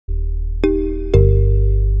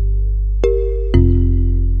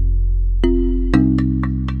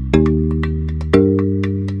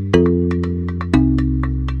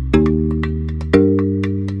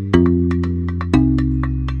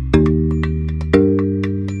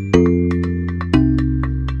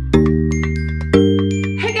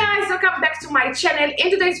channel. In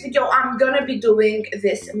today's video I'm gonna be doing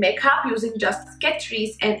this makeup using just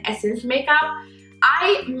Catrice and Essence makeup.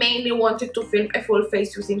 I mainly wanted to film a full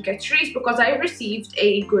face using Catrice because I received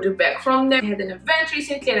a goodie bag from them. I had an event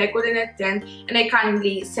recently and I couldn't attend, and they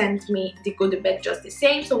kindly sent me the goodie bag just the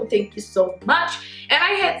same, so thank you so much. And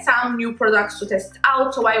I had some new products to test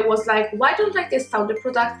out, so I was like, why don't I test out the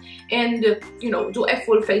product and do a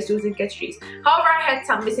full face using Catrice. However, I had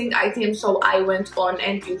some missing items, so I went on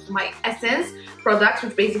and used my Essence product,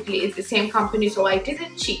 which basically is the same company, so I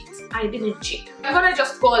didn't cheat. I'm gonna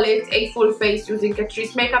just call it a full face using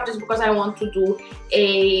Catrice makeup just because I want to do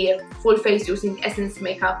a full face using Essence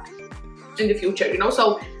makeup in the future,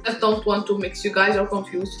 so just don't want to mix you guys or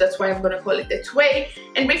confuse. That's why I'm gonna call it that way.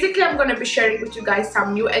 And basically I'm gonna be sharing with you guys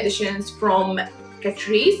some new additions from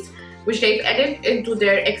Catrice, which they've added into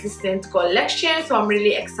their existing collection, so I'm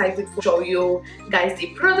really excited to show you guys the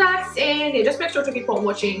products. And yeah, just make sure to keep on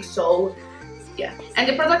watching. So yeah, and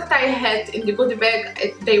the products that I had in the goodie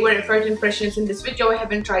bag, they were first impressions in this video. I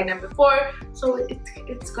haven't tried them before, so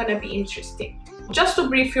it's gonna be interesting. Just to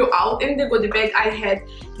brief you out, in the goodie bag I had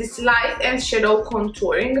this light and shadow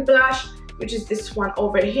contouring blush, which is this one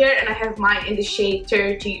over here, and I have mine in the shade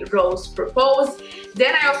 30 Rose Propose.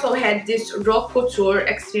 Then I also had this Raw Couture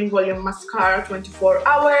Extreme Volume Mascara 24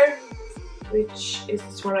 Hour, which is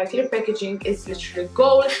this one right here. Packaging is literally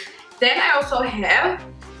gold. Then I also have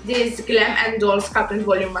this Glam&doll Sculpt and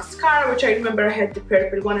Volume Mascara, which I remember I had the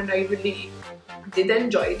purple one and I really did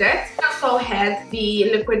enjoy that. I also had the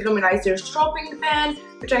liquid luminizer strobing pen,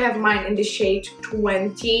 which I have mine in the shade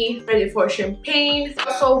 20, ready for champagne. I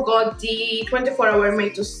also got the 24-hour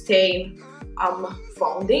Made to Stay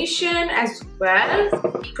foundation as well.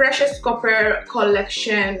 Precious Copper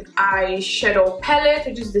Collection eyeshadow palette,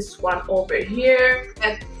 which is this one over here.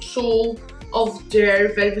 And two of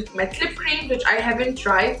their velvet matte lip cream, which I haven't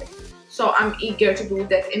tried, so I'm eager to do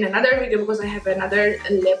that in another video because I have another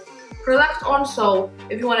lip product on. So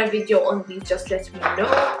if you want a video on these, just let me know.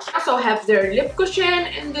 I also have their lip cushion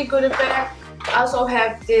in the goodie bag. I also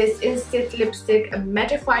have this instant lipstick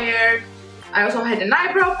mattifier. I also had an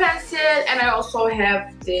eyebrow pencil, and I also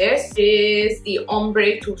have this is the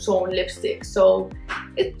ombre two-tone lipstick. So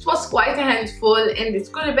it was quite a handful in this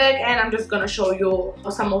goodie bag, and I'm just gonna show you how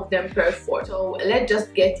some of them perform. So let's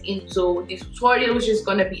just get into the tutorial, which is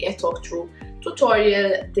gonna be a talk-through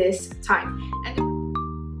tutorial this time.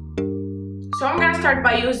 So I'm gonna start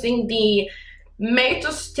by using the Made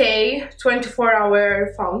to Stay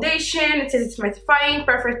 24-hour foundation. It says it's mattifying,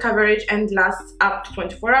 perfect coverage, and lasts up to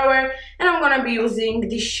 24 hours. And I'm gonna be using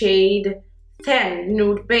the shade 10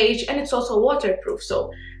 Nude Beige, and it's also waterproof.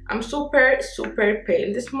 So I'm super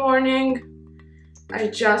pale this morning. I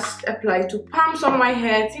just applied 2 pumps on my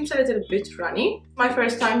head. Seems a little bit runny. My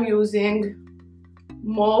first time using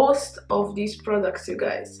most of these products, you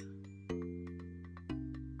guys.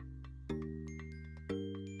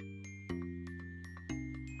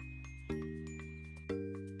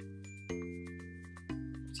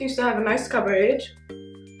 Seems to have a nice coverage.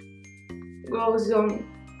 Goes on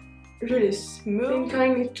really smooth. I think I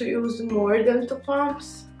need to use more than 2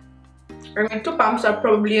 pumps. I mean, 2 pumps are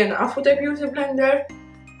probably enough with a beauty blender.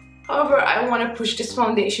 However, I want to push this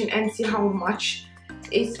foundation and see how much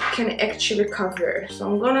it can actually cover. So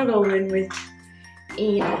I'm gonna go in with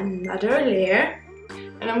another layer,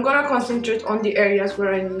 and I'm gonna concentrate on the areas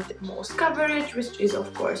where I need most coverage, which is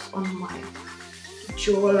of course on my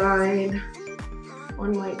jawline,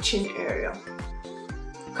 on my chin area.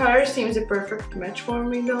 Color seems a perfect match for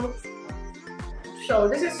me though. So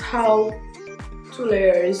this is how 2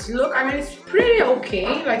 layers look. I mean, it's pretty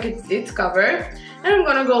okay, like it did cover. And I'm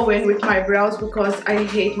gonna go in with my brows because I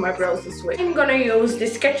hate my brows this way. I'm gonna use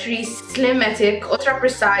this Catrice Slimatic Ultra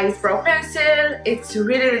Precise Brow Pencil. It's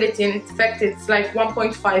really thin. In fact, it's like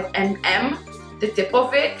 1.5 mm, the tip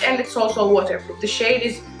of it, and it's also waterproof. The shade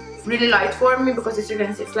is really light for me because as you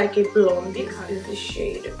can see, it's like a blondie. This is the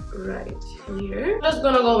shade right here. I'm just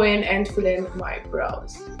gonna go in and fill in my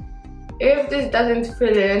brows. If this doesn't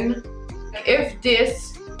fill in, if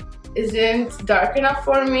this isn't dark enough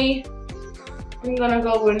for me, I'm gonna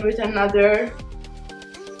go in with another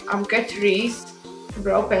Catrice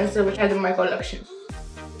brow pencil, which I had in my collection.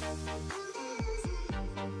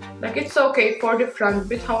 Like, it's okay for the front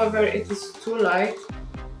bit, however it is too light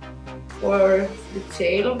for the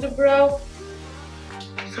tail of the brow.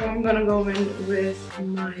 So I'm gonna go in with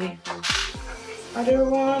my other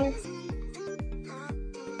one.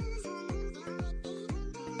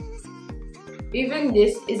 Even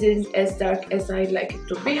this isn't as dark as I'd like it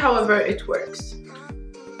to be, however it works.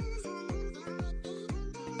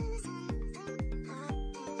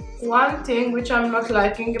 One thing which I'm not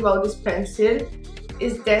liking about this pencil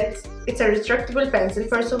is that it's a retractable pencil,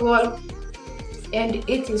 first of all, and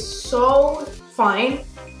it is so fine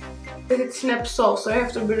that it snaps off, so you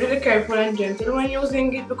have to be really careful and gentle when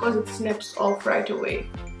using it because it snaps off right away.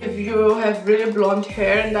 If you have really blonde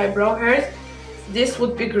hair and eyebrow hairs, this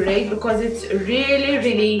would be great because it's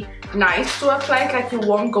really nice to apply. Like, you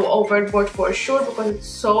won't go overboard for sure because it's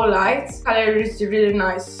so light. Color is really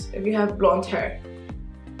nice if you have blonde hair.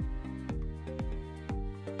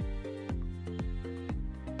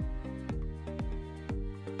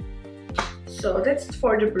 So that's it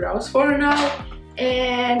for the brows for now,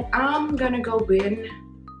 and I'm gonna go in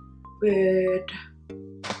with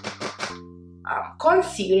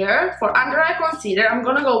concealer. For under eye concealer, I'm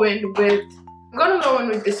gonna go in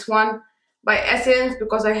with this one by Essence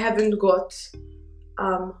because I haven't got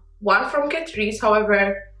one from Catrice.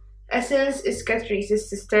 However, Essence is Catrice's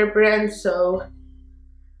sister brand, so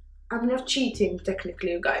I'm not cheating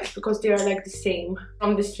technically, you guys, because they are like the same,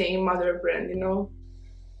 from the same mother brand, you know.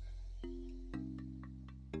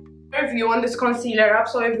 Review on this concealer up,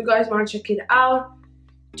 so if you guys want to check it out,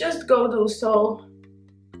 just go do so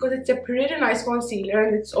because it's a pretty nice concealer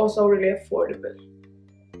and it's also really affordable.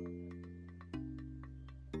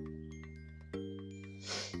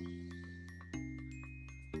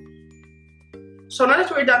 So now that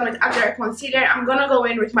we're done with under eye concealer, I'm gonna go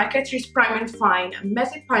in with my Catrice Prime and Fine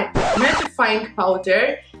mattifying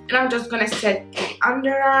powder, and I'm just gonna set the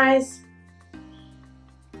under eyes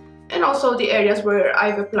and also the areas where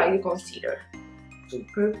I've applied the concealer.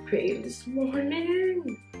 Super pale this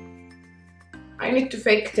morning. I need to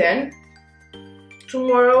fake tan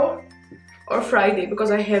tomorrow or Friday because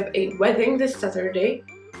I have a wedding this Saturday.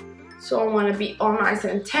 So I want to be all nice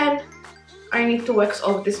and tan. I need to wax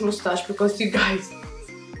off this mustache because, you guys,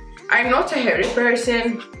 I'm not a hairy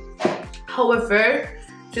person. However,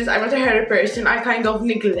 since I'm not a hairy person, I kind of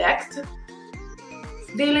neglect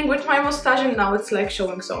dealing with my mustache, and now it's like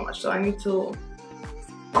showing so much, so I need to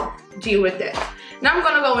deal with that. Now I'm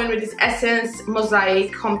gonna go in with this Essence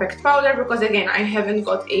Mosaic compact powder because, again, I haven't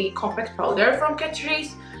got a compact powder from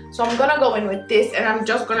Catrice, so I'm gonna go in with this and I'm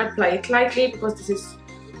just gonna apply it lightly because this is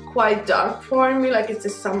quite dark for me, like it's a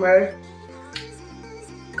summer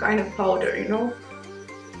kind of powder, you know.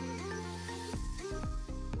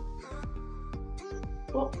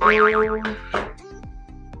 Uh-oh.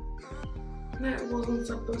 That wasn't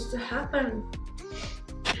supposed to happen.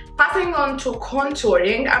 Passing on to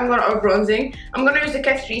contouring, or bronzing, I'm gonna use the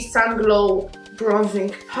Catrice Sun Glow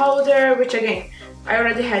bronzing powder, which again I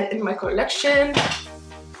already had in my collection.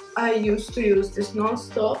 I used to use this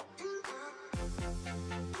non-stop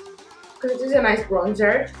because it is a nice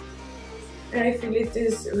bronzer, and I feel it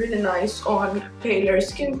is really nice on paler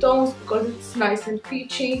skin tones because it's nice and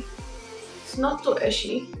peachy. It's not too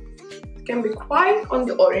ashy. It can be quite on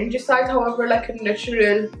the orangey side, however, like a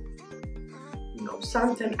natural, you know,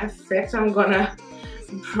 suntan effect. I'm gonna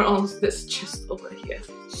bronze this just over here.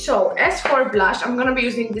 So as for blush, I'm gonna be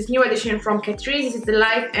using this new edition from Catrice. This is the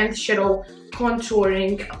Light and Shadow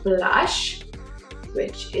Contouring Blush,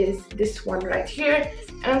 which is this one right here,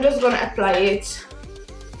 and I'm just gonna apply it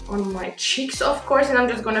on my cheeks, of course, and I'm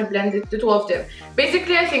just gonna blend it, the two of them.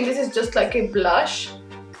 Basically, I think this is just like a blush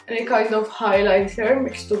and a kind of highlighter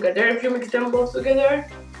mixed together. If you mix them both together,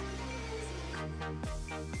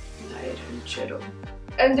 light and shadow,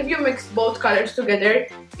 and if you mix both colors together,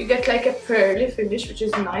 you get like a pearly finish, which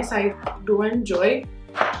is nice. I do enjoy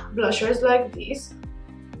blushers like these.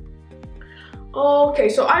 Okay,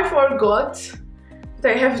 so I forgot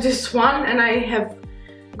that I have this one and I have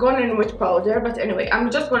gone in with powder, but anyway, I'm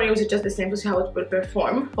just going to use it just the same to see how it will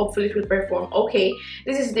perform. Hopefully it will perform okay.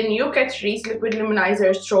 This is the new Catrice Liquid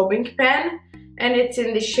Luminizer Strobing Pen, and it's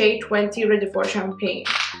in the shade 20 Ready for Champagne.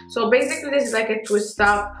 So basically this is like a twist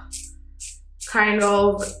up kind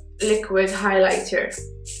of liquid highlighter,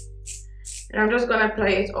 and I'm just going to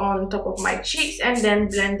apply it on top of my cheeks and then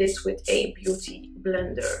blend it with a beauty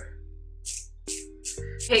blender.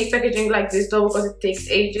 I hate packaging like this though because it takes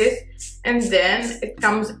ages and then it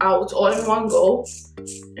comes out all in one go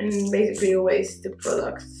and basically you waste the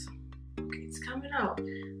products. Okay, it's coming out.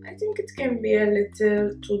 I think it can be a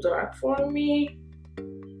little too dark for me,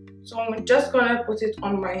 so I'm just gonna put it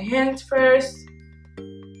on my hand first,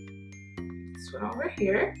 this one over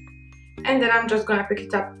here, and then I'm just gonna pick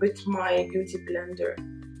it up with my beauty blender.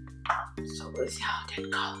 So we'll see how that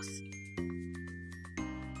goes.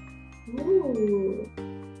 Ooh,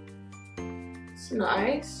 it's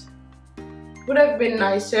nice. Would have been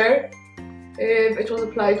nicer if it was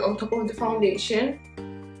applied on top of the foundation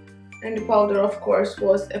and the powder of course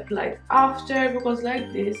was applied after, because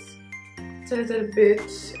like this It's a little bit,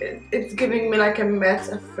 it's giving me like a matte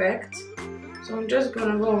effect. So I'm just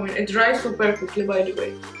gonna go in. It dries super quickly, by the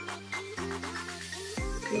way.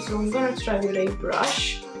 Okay, so I'm gonna try with a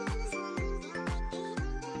brush.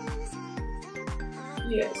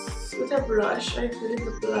 Yes, with a brush I feel it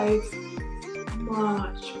applies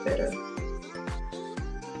much better.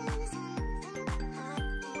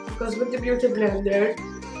 Because with the beauty blender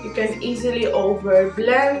you can easily over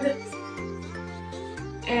blend,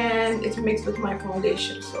 and it mixed with my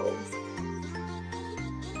foundation. So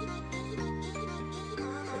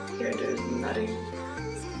here there's nothing,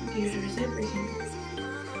 here there's everything.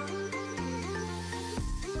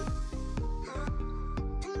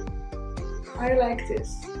 I like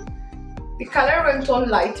this. The color went on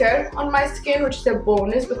lighter on my skin, which is a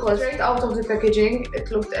bonus because straight out of the packaging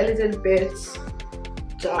it looked a little bit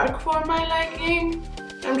dark for my liking.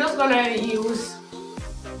 I'm just gonna use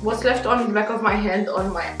what's left on the back of my hand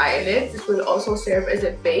on my eyelid. This will also serve as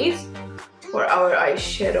a base for our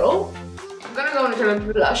eyeshadow. I'm gonna go into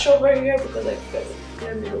a blush over here because I felt it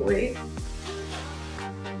blended away.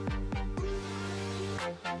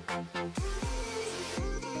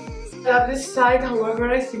 I love this side, however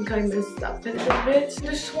I think I messed up a little bit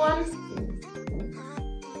this one.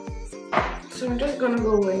 So I'm just gonna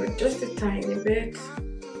go in with just a tiny bit.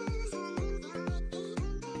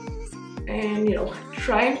 And you know,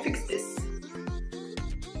 try and fix this.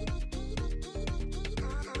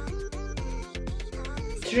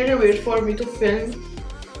 It's really weird for me to film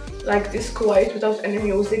like this quiet without any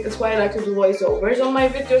music. That's why I like to do voiceovers on my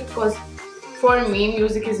videos, because for me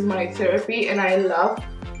music is my therapy and I love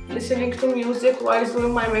listening to music while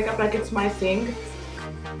doing my makeup, like it's my thing.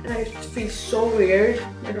 And it feels so weird,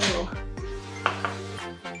 I don't know.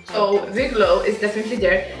 So the glow is definitely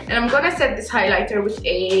there, and I'm gonna set this highlighter with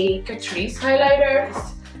a Catrice highlighter.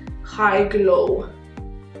 It's high glow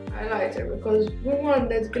highlighter because we want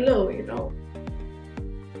that glow, you know.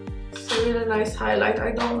 It's a really nice highlight.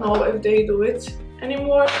 I don't know if they do it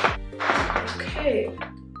anymore. Okay.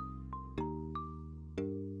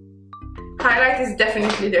 Highlight is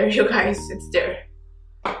definitely there, you guys. It's there.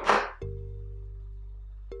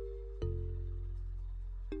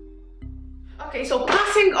 Okay, so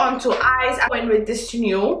passing on to eyes, I went with this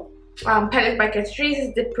new palette by Catrice.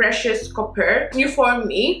 It's the Precious Copper. New for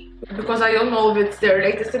me, because I don't know if it's their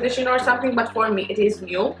latest edition or something, but for me it is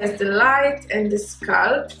new. There's the light and the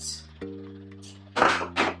sculpt.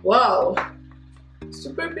 Wow,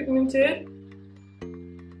 super pigmented.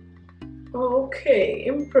 Okay,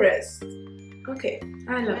 impressed. Okay,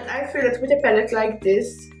 I love it. I feel that with a palette like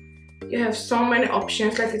this, you have so many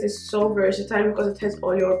options. Like, it is so versatile because it has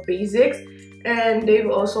all your basics, and they've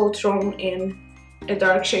also thrown in a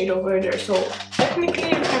dark shade over there. So technically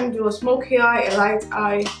you can do a smoky eye, a light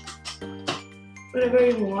eye, whatever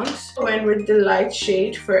you want. Go in with the light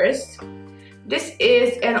shade first. This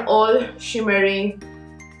is an all shimmery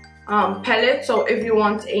palette, so if you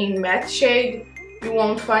want a matte shade, you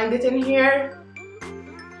won't find it in here.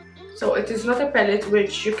 So it is not a palette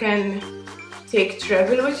which you can take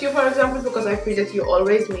travel with you, for example, because I feel that you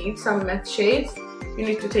always need some matte shades. You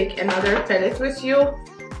need to take another palette with you.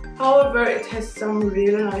 However, it has some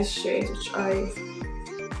really nice shades, which I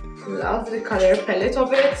love the color palette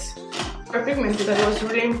of it. For pigmented, I was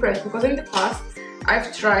really impressed because in the past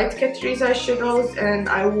I've tried Catrice eyeshadows and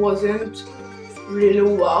I wasn't really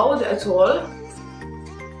wowed at all.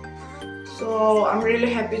 So I'm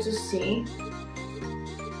really happy to see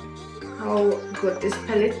how good this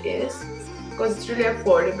palette is, because it's really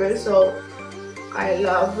affordable. So I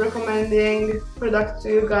love recommending products to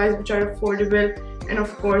you guys which are affordable and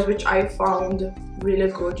of course which I found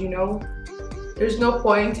really good, you know. There's no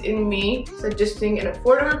point in me suggesting an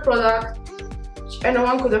affordable product which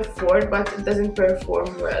anyone could afford but it doesn't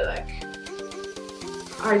perform well. Like,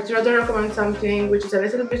 I'd rather recommend something which is a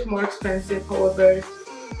little bit more expensive, however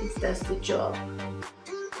it does the job.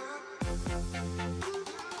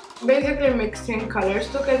 Basically mixing colors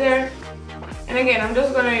together, and again I'm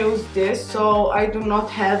just gonna use this, so I do not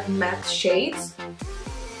have matte shades,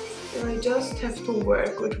 so I just have to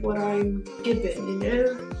work with what I'm given, you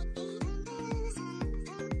know.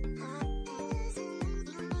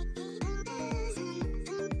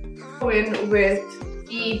 Go in with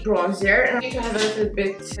the bronzer, and I need to have a little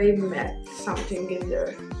bit of matte something in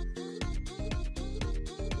there.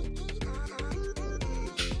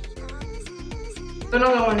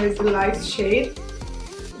 Another one with the light shade.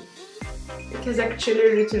 It has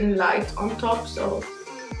actually written light on top, so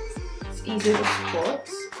it's easy to spot.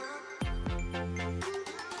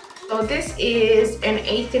 So this is an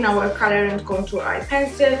 18-hour color and contour eye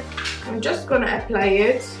pencil. I'm just gonna apply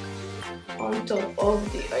it on top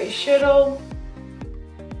of the eyeshadow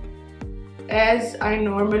as I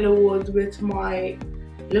normally would with my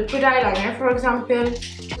liquid eyeliner, for example.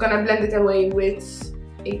 I'm gonna blend it away with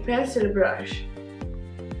a pencil brush.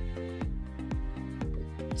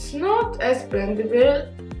 It's not as blendable,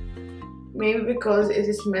 maybe because it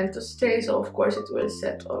is meant to stay, so of course it will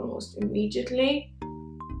set almost immediately.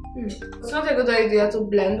 It's not a good idea to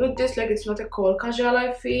blend with this, like it's not a cold casual,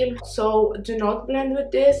 I feel, so do not blend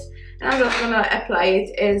with this. And I'm just gonna apply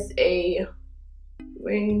it as a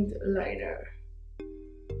winged liner.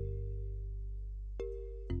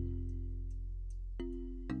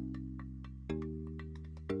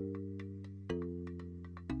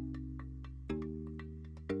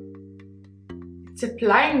 It's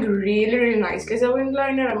applying really nicely as a winged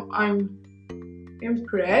liner. I'm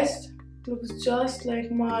impressed. Looks just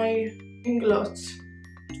like my Gloss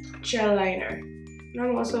gel liner. And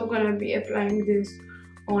I'm also gonna be applying this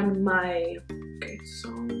on my, okay, so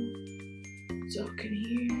dark in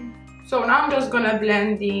here. So now I'm just gonna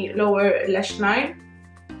blend the lower lash line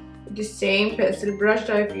with the same pencil brush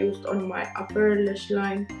that I've used on my upper lash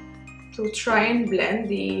line to try and blend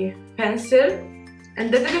the pencil.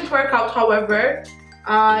 And that didn't work out, however,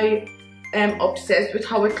 I am obsessed with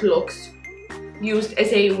how it looks used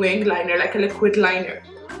as a wing liner, like a liquid liner.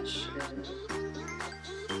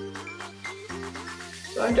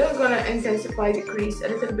 So I'm just gonna intensify the crease a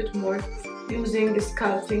little bit more using the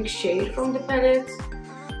sculpting shade from the palette,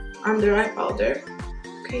 under eye powder.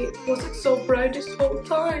 Okay, was it so bright this whole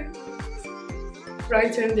time?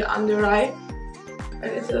 Brighten the under eye a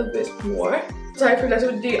little bit more. So I feel that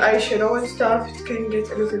with the eyeshadow and stuff, it can get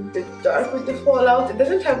a little bit dark with the fallout. It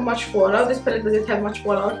doesn't have much fallout, this palette doesn't have much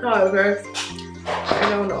fallout, however, I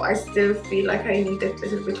don't know, I still feel like I need a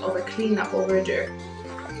little bit of a cleanup over there.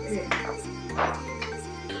 Okay.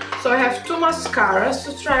 So I have two mascaras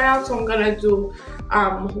to try out, so I'm gonna do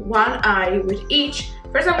one eye with each.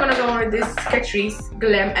 First I'm gonna go with this Catrice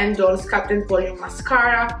Glam&Doll Sculpt & Volume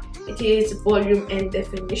Mascara. It is volume and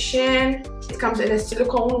definition. It comes in a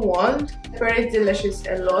silicone wand. It separates the lashes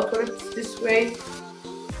a lot when it's this way.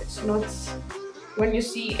 It's not, when you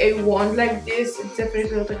see a wand like this, it's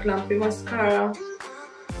definitely not a clumpy mascara.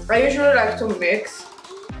 I usually like to mix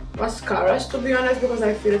mascaras, to be honest, because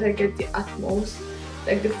I feel that I get the utmost,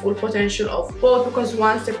 like the full potential of both, because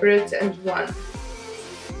one separates and one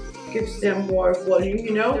gives them more volume,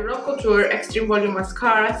 you know. The Couture Extreme Volume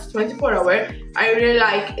Mascara, it's 24 hour. I really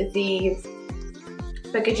like the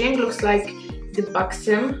packaging, looks like the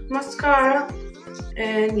Buxom mascara.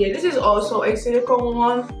 And yeah, this is also a silicone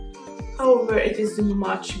one, however it is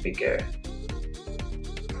much bigger.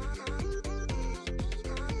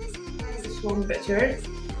 This one better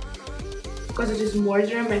because it is more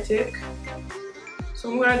dramatic.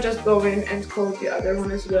 So I'm gonna just go in and coat the other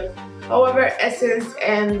one as well. However, Essence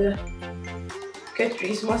and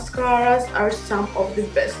Catrice mascaras are some of the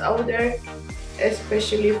best out there,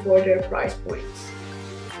 especially for their price points.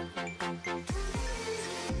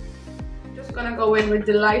 Just gonna go in with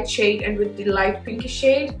the light shade and with the light pinky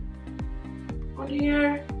shade on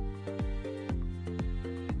here.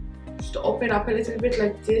 Just to open up a little bit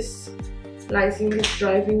like this. Lighting is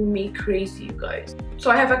driving me crazy, you guys.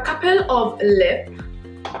 So I have a couple of lip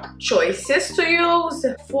choices to use.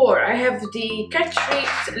 I have the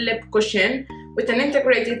Catrice lip cushion with an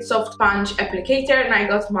integrated soft sponge applicator, and I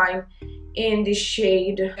got mine in the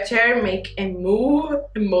shade Make and Move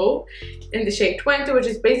in the shade 20, which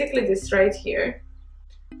is basically this right here,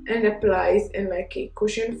 and applies in like a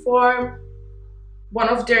cushion form. One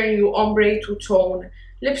of their new ombre two-tone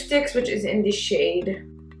lipsticks, which is in the shade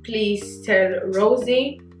Please Tell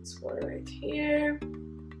Rosy. This one right here.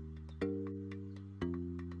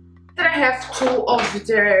 Then I have two of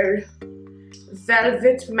their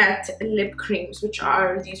velvet matte lip creams, which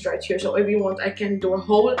are these right here. So if you want, I can do a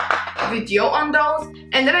whole video on those.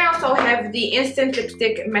 And then I also have the Instant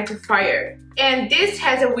Lipstick Mattifier, and this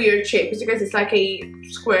has a weird shape because it's like a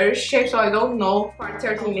square shape, so I don't know if it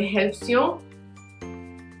certainly helps you.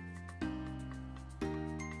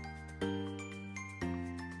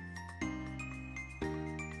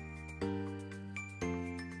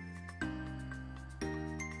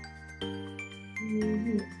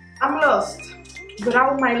 I'm lost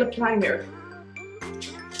without my lip liner.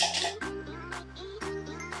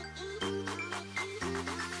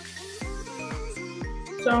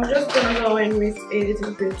 So I'm just gonna go in with a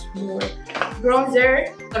little bit more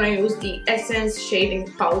bronzer. I'm gonna use the Essence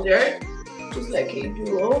shading powder, which is like a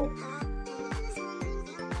duo.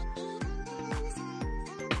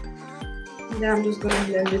 And then I'm just gonna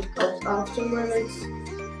blend it out afterwards.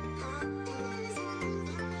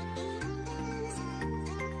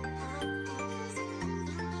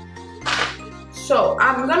 So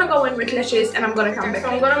I'm gonna go in with lashes and I'm gonna come back. So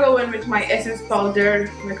I'm gonna go in with my Essence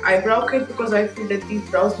powder, like eyebrow kit, because I feel that these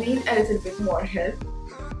brows need a little bit more help.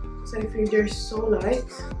 So I feel they're so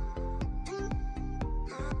light,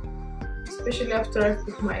 especially after I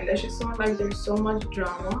put my lashes on. Like there's so much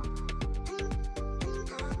drama.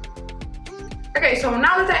 Okay, so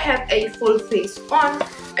now that I have a full face on,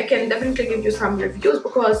 I can definitely give you some reviews,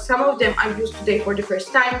 because some of them I used today for the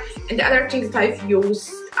first time, and the other things that I've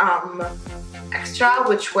used extra,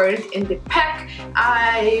 which weren't in the pack,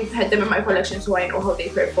 I've had them in my collection, so I know how they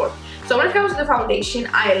perform. So when it comes to the foundation,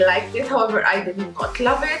 I liked it. However, I did not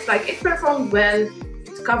love it. Like, it performed well,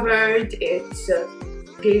 it covered, it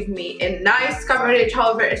gave me a nice coverage.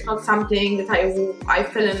 However, it's not something that I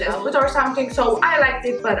fell in love with or something, so I liked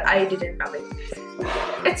it, but I didn't love it.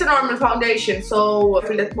 It's a normal foundation, so I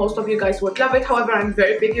feel that most of you guys would love it. However, I'm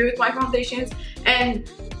very picky with my foundations, and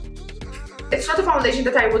it's not a foundation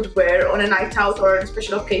that I would wear on a night out or on a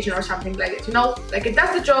special occasion or something like that, you know? Like, it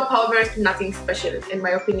does the job, however, it's nothing special in my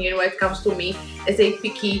opinion when it comes to me as a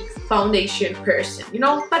picky foundation person, you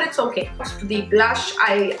know? But it's okay. As to the blush,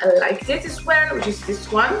 I liked it as well, which is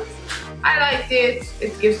this one. I liked it.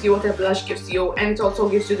 It gives you what a blush gives you, and it also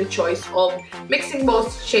gives you the choice of mixing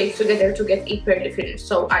both shades together to get a pearly finish.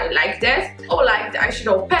 So I like that. I like the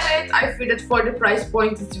eyeshadow palette. I feel that for the price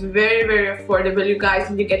point, it's very, very affordable, you guys,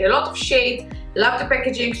 and you get a lot of shade. Love the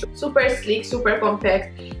packaging, super sleek, super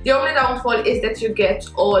compact. The only downfall is that you get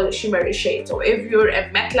all shimmery shades. So if you're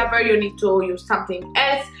a matte lover, you need to use something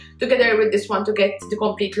else together with this one to get the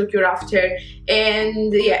complete look you're after.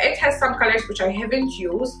 And yeah, it has some colors which I haven't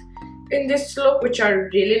used in this look, which are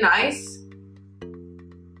really nice.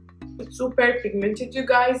 It's super pigmented, you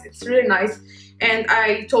guys. It's really nice, and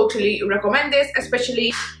I totally recommend this,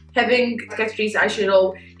 especially having Catrice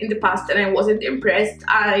eyeshadow in the past and I wasn't impressed.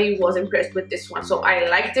 I was impressed with this one, so I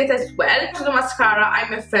liked it as well. To the mascara,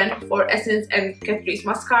 I'm a fan for Essence and Catrice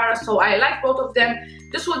mascara, so I like both of them.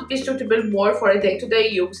 This would be suitable more for a day-to-day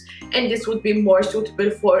use, and this would be more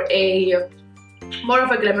suitable for a more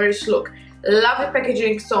of a glamorous look. Love the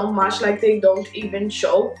packaging so much. Like, they don't even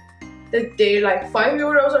show that they're like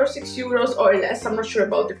 €5 or €6 or less. I'm not sure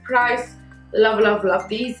about the price. Love, love, love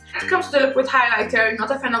these. When it comes to the liquid highlighter, not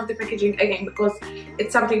a fan of the packaging, again, because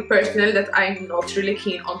it's something personal that I'm not really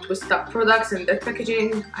keen on twist up products, and that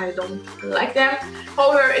packaging, I don't like them.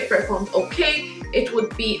 However, it performed okay. It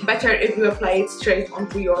would be better if you apply it straight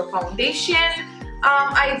onto your foundation.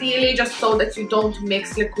 Ideally, just so that you don't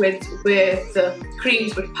mix liquids with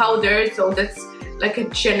creams with powder, so that's like a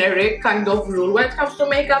generic kind of rule when it comes to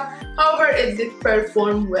makeup. However, it did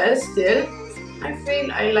perform well still. I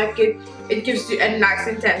feel I like it. It gives you a nice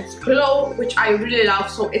intense glow, which I really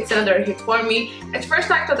love, so it's another hit for me. At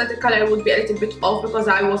first I thought that the color would be a little bit off because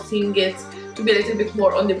I was seeing it to be a little bit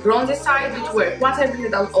more on the bronzy side, which worked. Once I bring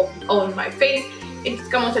it out on my face, it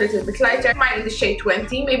comes out a little bit lighter. Mine in the shade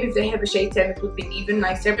 20. Maybe if they have a shade 10, it would be even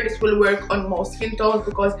nicer. But this will work on most skin tones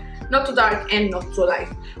because not too dark and not too light.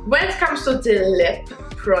 When it comes to the lip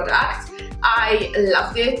product, I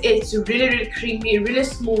loved it. It's really, really creamy, really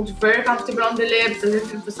smooth, very comfortable on the lips.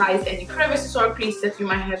 Doesn't emphasize any crevices or creases that you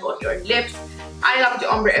might have on your lips. I love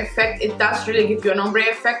the ombre effect. It does really give you an ombre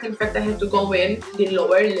effect. In fact, I had to go in the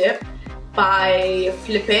lower lip by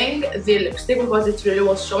flipping the lipstick because it really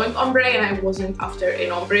was showing ombre, and I wasn't after an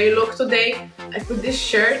ombre look today. Like with this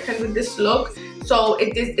shirt and with this look, so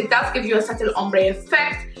it does give you a subtle ombre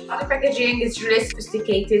effect. The packaging is really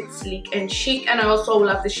sophisticated, sleek and chic, and I also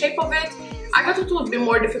love the shape of it. I thought it would be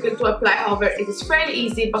more difficult to apply, however it is fairly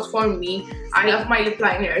easy. But for me, I love my lip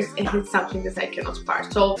liners and it's something that I cannot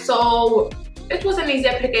part. So it was an easy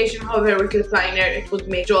application. However, with lip liner it would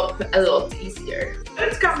make the job a lot easier. When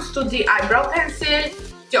it comes to the eyebrow pencil,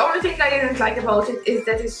 the only thing I didn't like about it is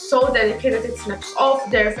that it's so delicate that it snaps off,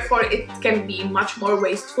 therefore it can be much more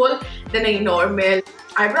wasteful than a normal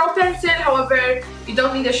eyebrow pencil. However, you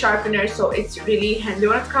don't need a sharpener, so it's really handy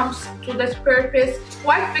when it comes to that purpose. It's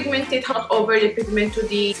quite pigmented, not overly pigmented to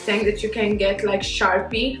the extent that you can get like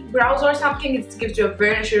Sharpie brows or something. It gives you a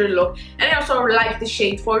very natural look, and I also like the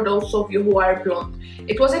shade for those of you who are blonde.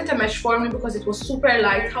 It wasn't a match for me because it was super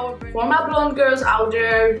light. However, for my blonde girls out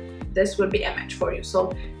there, this will be a match for you,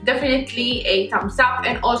 so definitely a thumbs up.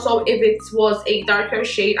 And also, if it was a darker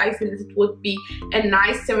shade, I feel that it would be a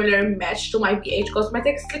nice similar match to my BH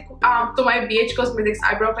Cosmetics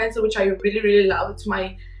eyebrow pencil, which I really, really love. It's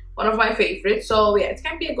one of my favorites, so yeah, it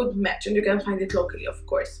can be a good match, and you can find it locally, of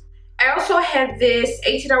course. I also had this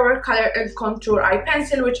 18-hour color and contour eye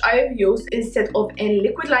pencil, which I have used instead of a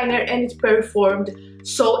liquid liner, and it performed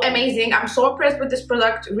so amazing. I'm so impressed with this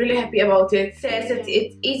product, really happy about it. It says that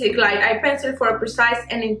it's easy glide eye pencil for a precise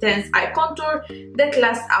and intense eye contour that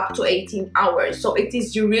lasts up to 18 hours. So it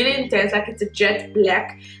is really intense, like it's a jet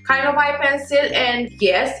black kind of eye pencil, and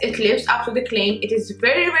yes, it lives up to the claim. It is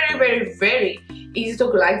very easy to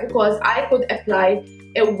glide because I could apply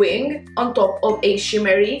a wing on top of a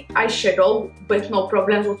shimmery eyeshadow with no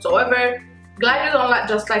problems whatsoever. Glide it on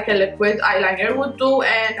just like a liquid eyeliner would do,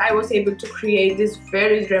 and I was able to create this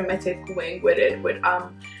very dramatic wing with it.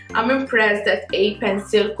 I'm impressed that a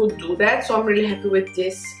pencil could do that, so I'm really happy with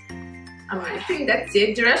this. I think that's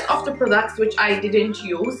it. The rest of the products which I didn't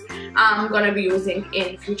use, I'm gonna be using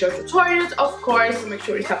in future tutorials, of course. Make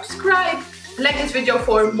sure you subscribe, like this video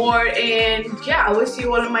for more, and yeah, I will see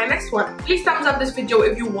you all in my next one. Please thumbs up this video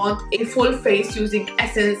if you want a full face using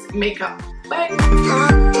Essence makeup.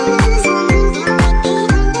 Bye!